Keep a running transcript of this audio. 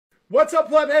What's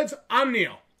up, Plebheads? I'm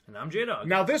Neil. And I'm Jdog.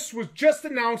 Now, this was just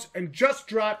announced and just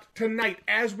dropped tonight.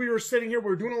 As we were sitting here, we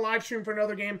were doing a live stream for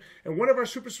another game, and one of our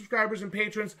super subscribers and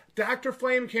patrons, Dr.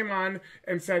 Flame, came on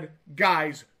and said,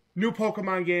 guys, new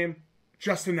Pokemon game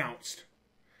just announced.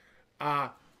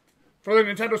 For the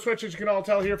Nintendo Switch, as you can all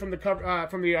tell here from the cover,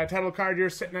 from the title card here,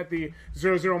 sitting at the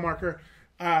 00 marker,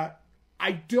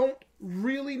 I don't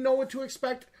really know what to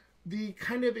expect. The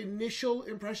kind of initial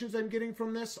impressions I'm getting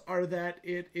from this are that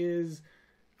it is,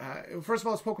 first of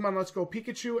all, it's Pokemon Let's Go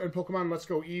Pikachu and Pokemon Let's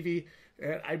Go Eevee.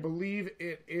 And I believe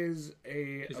it is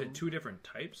a... Is it two different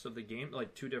types of the game?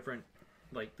 Like two different,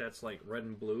 like that's like red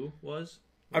and blue was?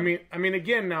 I mean,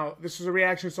 again, now, this is a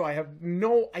reaction, so I have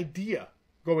no idea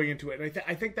going into it. And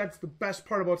I think that's the best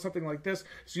part about something like this.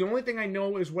 So the only thing I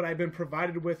know is what I've been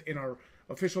provided with in our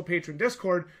official patron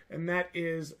Discord, and that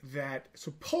is that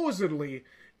supposedly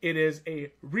it is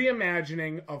a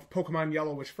reimagining of Pokemon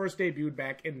Yellow, which first debuted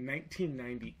back in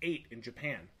 1998 in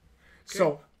Japan. Okay.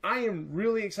 So I am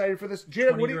really excited for this.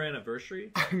 Jared, 20-year anniversary?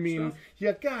 I mean, stuff?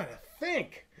 You gotta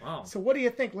think. Wow. So what do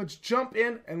you think? Let's jump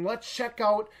in and let's check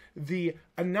out the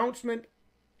announcement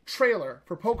trailer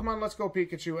for Pokemon Let's Go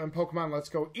Pikachu and Pokemon Let's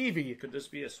Go Eevee. Could this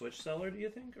be a Switch seller, do you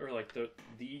think? Or like the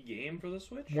game for the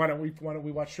Switch? Why don't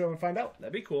we watch the trailer and find out?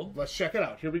 That'd be cool. Let's check it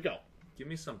out. Here we go. Give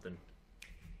me something.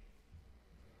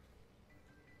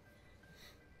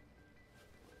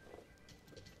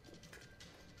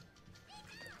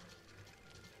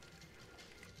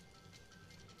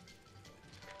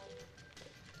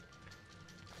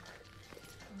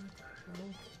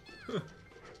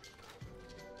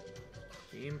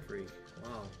 Game Freak.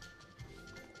 Wow.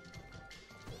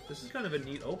 This is kind of a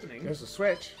neat opening. There's a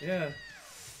Switch. Yeah.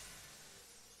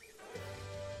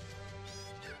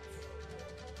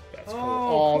 That's cool.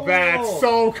 Oh, cool. That's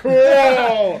so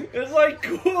cool! It's like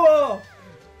cool!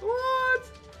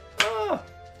 What? Oh.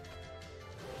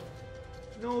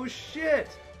 No shit!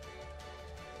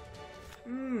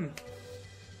 Mmm.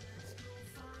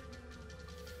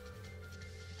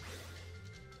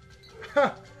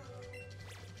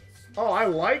 Oh, I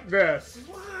like this.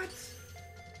 What?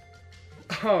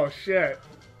 Oh, shit.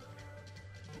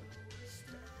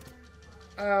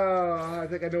 Oh, I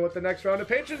think I know what the next round of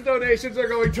patrons donations are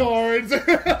going towards.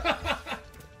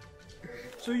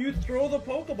 So you throw the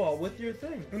Pokeball with your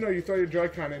thing? No, you throw your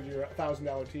Joy-Con into your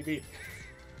 $1,000 TV.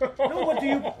 No, what do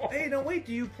you... Hey, no, wait,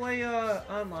 do you play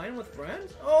online with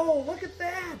friends? Oh, look at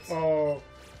that! Oh,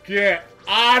 get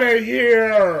out of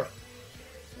here!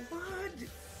 What?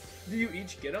 Do you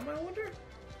each get them, I wonder?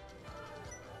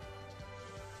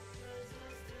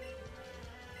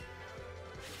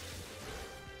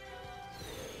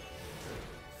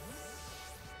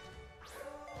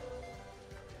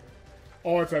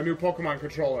 Oh, it's a new Pokemon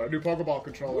controller, a new Pokeball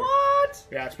controller. What?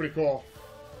 Yeah, it's pretty cool.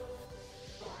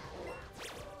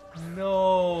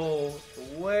 No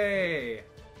way.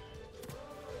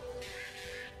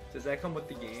 Does that come with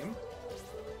the game?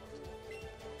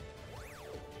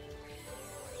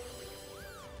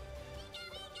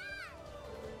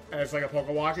 And it's like a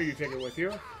Pokewalker, you take it with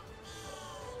you.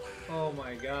 Oh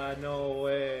my god, no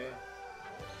way.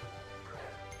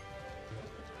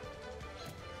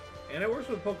 And it works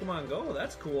with Pokemon Go.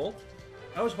 That's cool.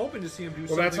 I was hoping to see him do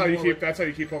something. Well, that's how you more keep. with... That's how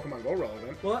you keep Pokemon Go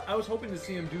relevant. Well, I was hoping to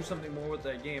see him do something more with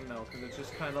that game now, because it's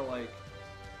just kind of like.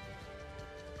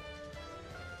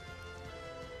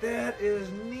 That is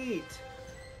neat.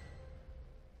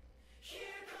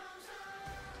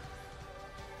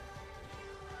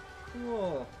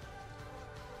 Cool.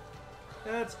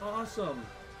 That's awesome.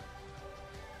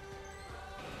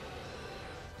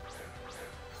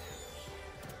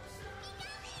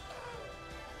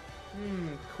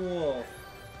 Cool.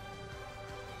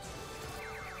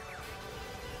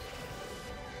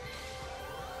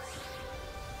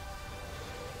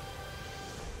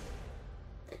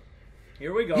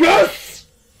 Here we go. Yes!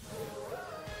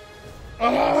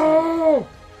 Oh!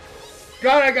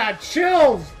 God, I got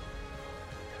chills!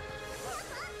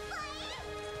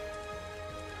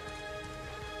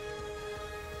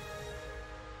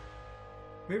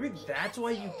 Maybe that's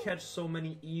why you catch so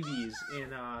many Eevees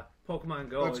in Pokemon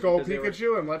Go. Let's go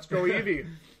Pikachu and let's go Eevee.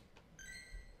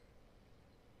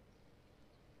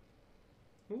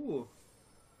 Ooh.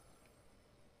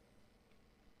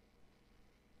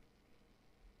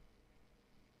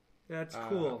 That's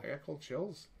cool. I got cold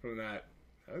chills from that.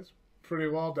 That's pretty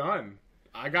well done.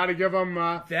 I gotta give them...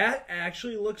 That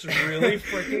actually looks really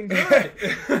freaking good.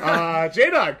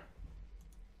 Jdog.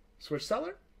 Switch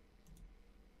seller?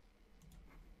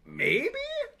 Maybe?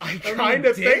 I kind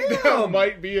of think that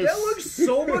might be a... That looks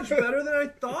so much better than I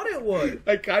thought it would.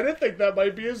 I kind of think that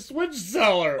might be a Switch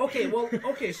seller. Okay,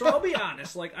 so I'll be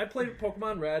honest. Like, I played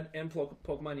Pokemon Red and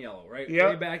Pokemon Yellow, right? Yep.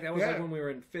 Way back, that was like when we were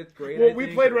in 5th grade, Well, we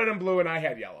played Red and Blue, and I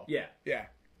had Yellow. Yeah. Yeah.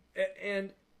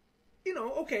 And, you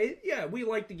know, okay, yeah, we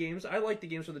liked the games. I liked the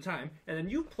games for the time. And then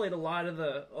you played a lot of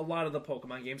the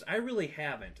Pokemon games. I really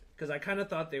haven't, because I kind of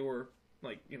thought they were...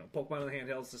 Like, you know, Pokemon on the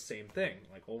handheld is the same thing.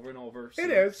 Like, over and over.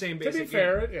 It is. Same basic To be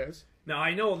fair, game. it is. Now,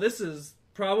 I know this is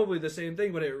probably the same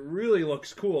thing, but it really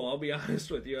looks cool. I'll be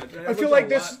honest with you. I feel like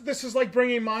this is like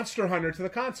bringing Monster Hunter to the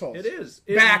consoles. It is.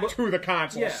 Back to the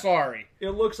consoles, yeah. Sorry.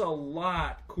 It looks a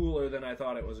lot cooler than I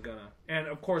thought it was gonna. And,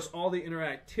 of course, all the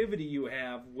interactivity you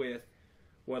have with,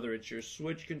 whether it's your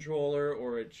Switch controller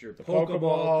or it's your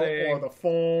Pokeball thing. Or the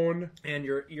phone. And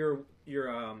your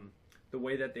the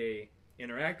way that they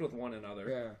interact with one another.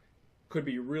 Yeah. Could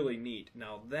be really neat.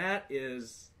 Now, that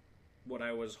is what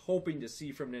I was hoping to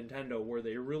see from Nintendo, where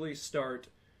they really start,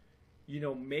 you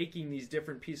know, making these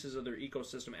different pieces of their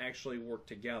ecosystem actually work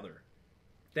together.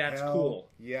 That's cool.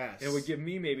 Yes. It would give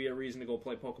me maybe a reason to go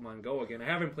play Pokemon Go again. I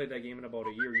haven't played that game in about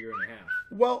a year and a half.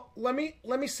 Well, let me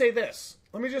say this.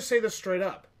 Let me just say this straight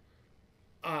up.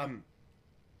 I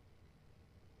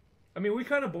mean, we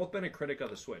kind of both been a critic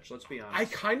of the Switch, let's be honest. I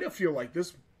kind of feel like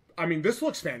this... I mean, this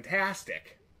looks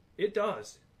fantastic. It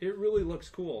does. It really looks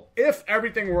cool. If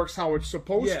everything works how it's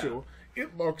supposed to,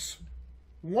 it looks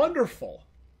wonderful.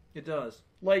 It does.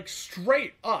 Like,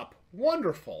 straight up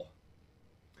wonderful.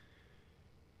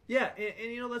 Yeah,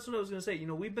 and you know, that's what I was going to say. You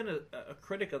know, we've been a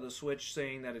critic of the Switch,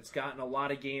 saying that it's gotten a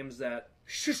lot of games that...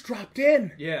 It's just dropped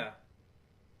in. Yeah.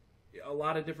 A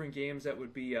lot of different games that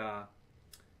would be...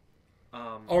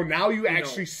 now you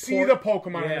actually see the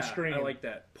Pokemon on the screen. I like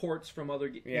that. Ports from other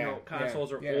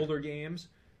consoles or older games.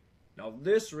 Now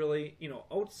this really, you know,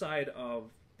 outside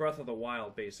of Breath of the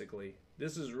Wild, basically,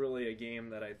 this is really a game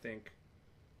that I think,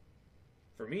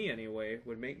 for me anyway,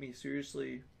 would make me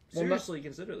seriously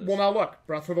consider this. Well, now look,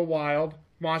 Breath of the Wild,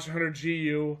 Monster Hunter GU,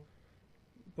 you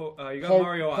got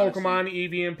Mario Odyssey. Pokemon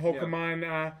Eevee and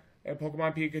Pokemon and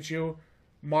Pokemon Pikachu,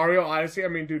 Mario Odyssey. I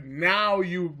mean, dude, now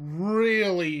you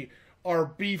really are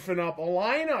beefing up a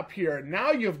lineup here.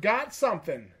 Now you've got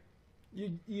something.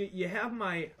 You have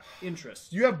my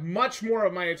interest. You have much more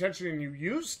of my attention than you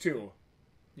used to.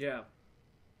 Yeah.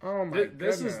 Oh my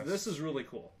goodness. This is really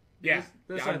cool. Yeah.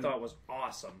 This I thought was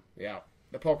awesome. Yeah.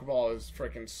 The Pokeball is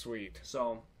freaking sweet.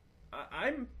 So,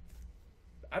 I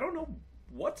don't know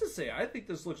what to say. I think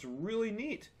this looks really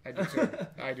neat. I do too.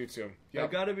 I do too. Yep.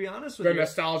 I've got to be honest with you. The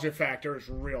nostalgia factor is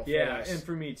real for yeah, us. and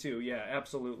for me too. Yeah,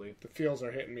 absolutely. The feels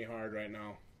are hitting me hard right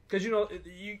now. Because, you know,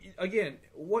 again,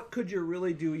 what could you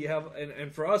really do? You have,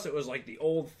 and for us, it was like the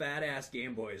old fat-ass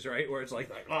Game Boys, right? Where it's like,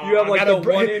 you have like the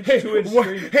 1-inch, 2-inch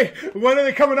screen. Hey, when are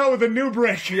they coming out with a new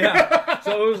brick? Yeah.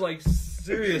 So it was like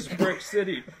serious Brick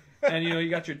City. And, you know, you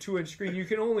got your 2-inch screen. You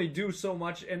can only do so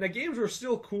much. And the games were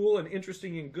still cool and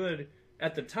interesting and good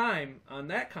at the time on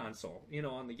that console, you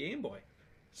know, on the Game Boy.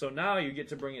 So now you get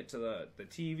to bring it to the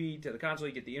TV, to the console.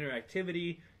 You get the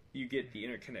interactivity. You get the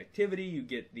interconnectivity. You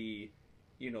get the...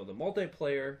 You know, the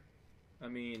multiplayer. I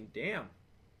mean, damn.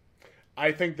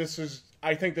 I think this is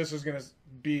going to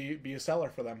be a seller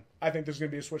for them. I think this is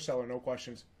going to be a Switch seller, no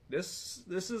questions. This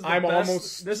is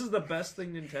the best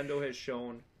thing Nintendo has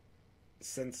shown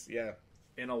since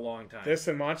in a long time. This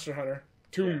and Monster Hunter,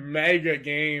 two mega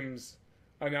games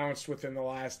announced within the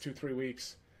last 2-3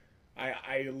 weeks.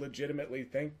 I legitimately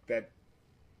think that.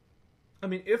 I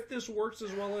mean, if this works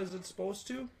as well as it's supposed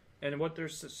to. And what they're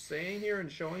saying here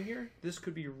and showing here, this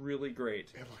could be really great.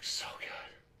 It looks so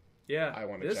good. Yeah. I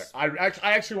want to check. I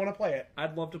actually want to play it.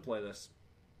 I'd love to play this.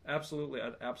 Absolutely.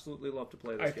 I'd absolutely love to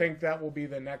play this I think that will be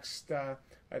the next...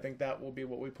 I think that will be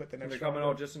what we put the next... They're coming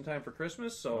out just in time for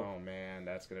Christmas, so... Oh, man.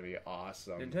 That's going to be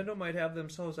awesome. Nintendo might have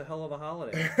themselves a hell of a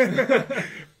holiday.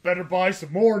 Better buy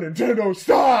some more Nintendo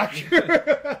stock!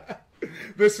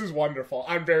 This is wonderful.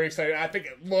 I'm very excited. I think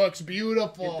it looks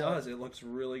beautiful. It does. It looks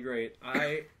really great.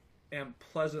 I am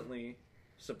pleasantly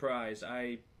surprised.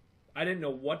 I didn't know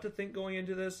what to think going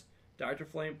into this. Dr.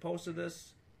 Flame posted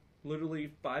this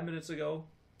literally 5 minutes ago.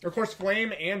 Of course,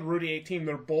 Flame and Rudy18,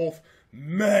 they're both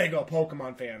mega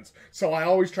Pokemon fans. So I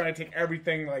always try to take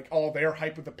everything, like, all their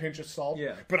hype with a pinch of salt.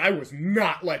 Yeah. But I was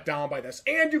not let down by this.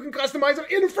 And you can customize them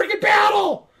in a freaking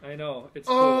battle! I know. It's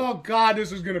Oh, cool. God,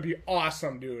 this is going to be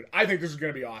awesome, dude. I think this is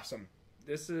going to be awesome.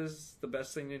 This is the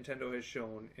best thing Nintendo has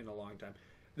shown in a long time.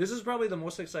 This is probably the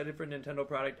most excited for a Nintendo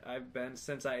product I've been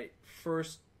since I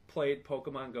first played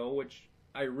Pokemon Go, which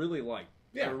I really liked.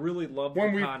 Yeah. I really loved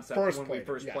the concept when we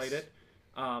first played it.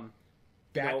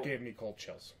 That gave me cold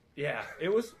chills. Yeah,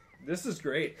 it was This is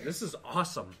great. This is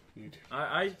awesome.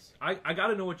 I got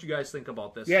to know what you guys think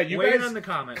about this. Yeah, you Weigh guys in the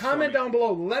comments. Comment down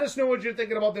below. Let us know what you're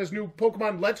thinking about this new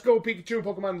Pokemon Let's Go Pikachu,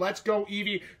 Pokemon Let's Go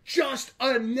Eevee. Just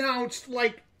announced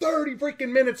like 30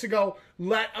 freaking minutes ago.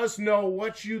 Let us know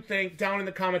what you think down in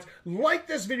the comments. Like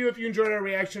this video if you enjoyed our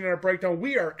reaction and our breakdown.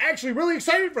 We are actually really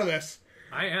excited for this.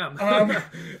 I am.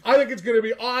 I think it's going to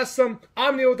be awesome.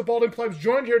 I'm Neil with the Balding Plebs,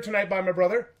 joined here tonight by my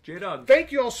brother, Jdog.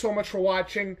 Thank you all so much for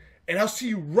watching, and I'll see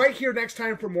you right here next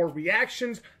time for more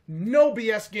reactions, no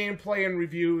BS gameplay and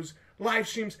reviews, live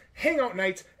streams, hangout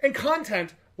nights, and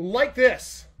content like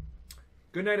this.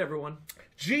 Good night, everyone.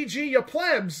 GG, ya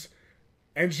plebs,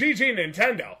 and GG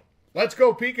Nintendo. Let's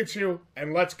go Pikachu,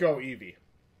 and let's go Eevee.